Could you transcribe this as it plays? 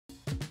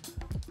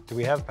Do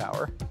we have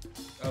power?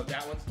 Oh,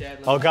 that one's dead.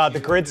 Oh God, the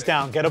grid's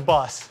down. Get a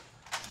bus.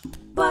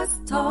 Bus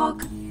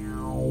Talk.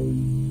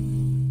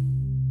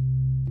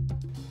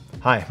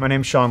 Hi, my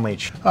name's Sean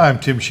Leach. Hi, I'm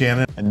Tim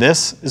Shannon. And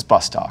this is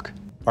Bus Talk.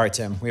 All right,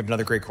 Tim, we have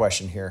another great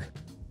question here.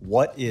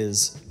 What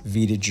is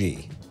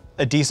V2G?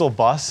 A diesel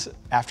bus,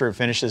 after it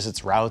finishes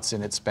its routes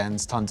and it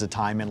spends tons of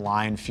time in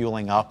line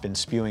fueling up and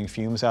spewing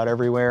fumes out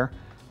everywhere,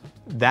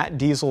 that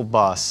diesel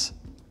bus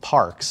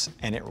parks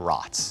and it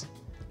rots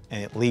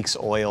and it leaks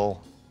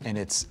oil and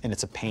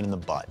it's a pain in the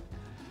butt.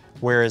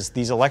 Whereas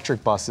these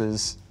electric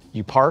buses,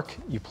 you park,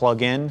 you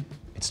plug in,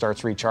 it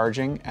starts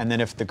recharging, and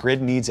then if the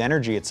grid needs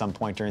energy at some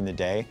point during the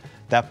day,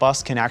 that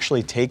bus can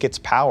actually take its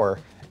power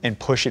and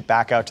push it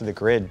back out to the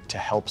grid to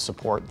help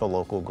support the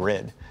local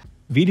grid.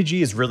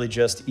 V2G is really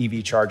just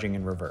EV charging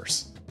in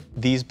reverse.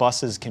 These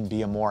buses can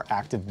be a more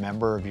active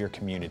member of your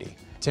community.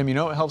 Tim, you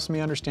know what helps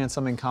me understand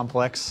something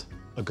complex?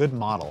 A good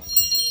model.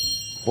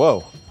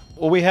 Whoa.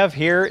 What we have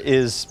here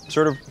is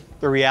sort of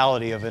the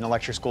reality of an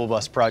electric school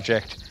bus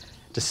project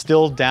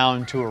distilled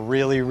down to a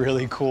really,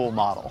 really cool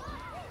model.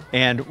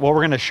 And what we're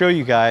gonna show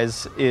you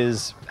guys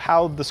is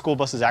how the school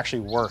buses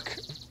actually work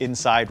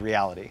inside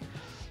reality.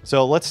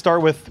 So let's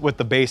start with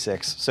the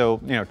basics.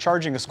 So,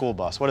 charging a school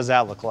bus, what does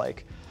that look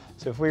like?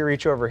 So if we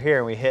reach over here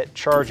and we hit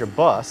charge a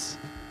bus,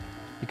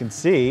 you can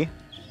see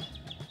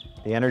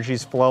the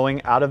energy's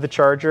flowing out of the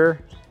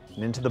charger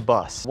and into the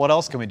bus. What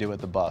else can we do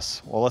with the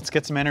bus? Well, let's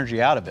get some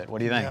energy out of it. What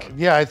do you think?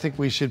 Yeah, I think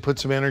we should put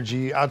some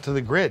energy out to the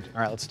grid.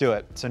 All right, let's do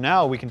it. So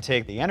now we can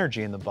take the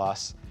energy in the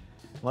bus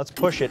and let's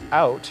push it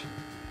out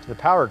to the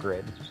power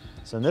grid.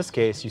 So in this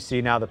case, you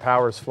see now the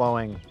power is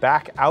flowing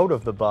back out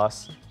of the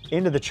bus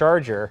into the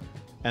charger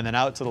and then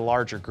out to the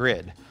larger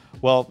grid.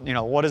 Well,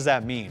 what does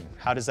that mean?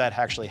 How does that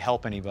actually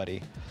help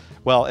anybody?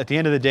 Well, at the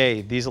end of the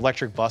day, these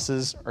electric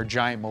buses are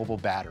giant mobile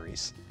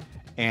batteries.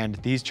 And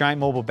these giant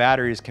mobile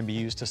batteries can be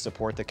used to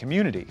support the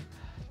community.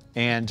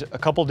 And a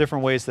couple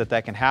different ways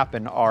that can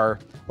happen are,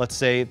 let's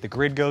say the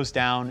grid goes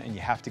down and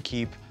you have to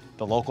keep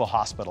the local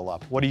hospital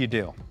up. What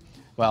do?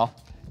 Well,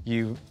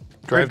 you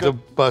drive the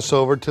bus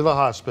over to the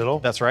hospital.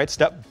 That's right,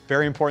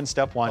 very important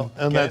step one.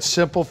 And that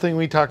simple thing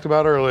we talked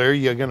about earlier,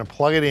 you're gonna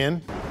plug it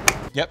in.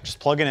 Yep, just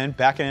plug it in,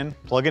 back it in,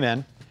 plug it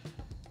in.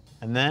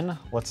 And then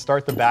let's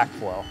start the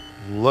backflow.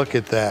 Look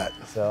at that.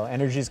 So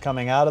energy's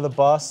coming out of the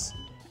bus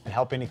and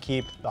helping to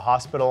keep the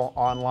hospital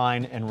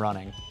online and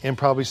running. And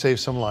probably save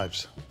some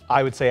lives.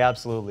 I would say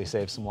absolutely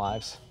save some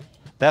lives.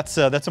 That's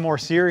a more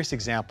serious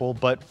example,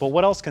 but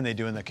what else can they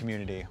do in the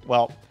community?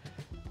 Well,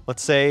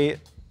 let's say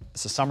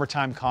it's a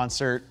summertime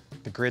concert,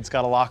 the grid's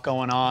got a lot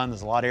going on,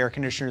 there's a lot of air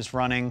conditioners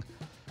running.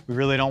 We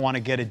really don't want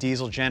to get a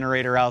diesel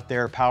generator out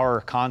there, power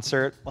a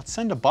concert. Let's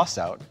send a bus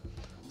out.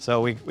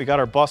 So we got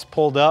our bus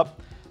pulled up,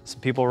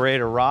 some people ready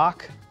to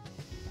rock.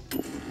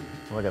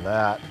 Look at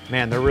that.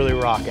 Man, they're really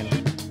rocking.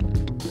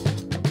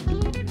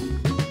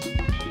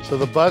 So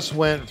the bus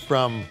went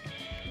from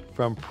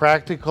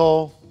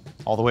practical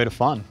all the way to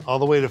fun. All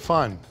the way to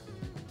fun.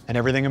 And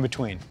everything in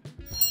between.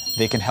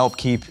 They can help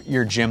keep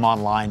your gym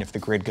online if the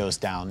grid goes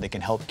down. They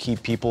can help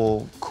keep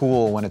people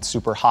cool when it's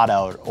super hot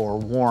out or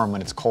warm when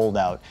it's cold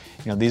out.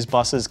 These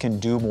buses can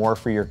do more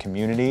for your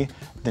community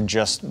than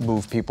just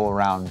move people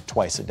around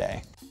twice a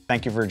day.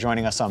 Thank you for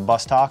joining us on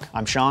Bus Talk.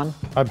 I'm Sean.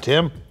 I'm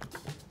Tim.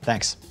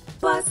 Thanks.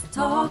 Bus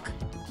Talk.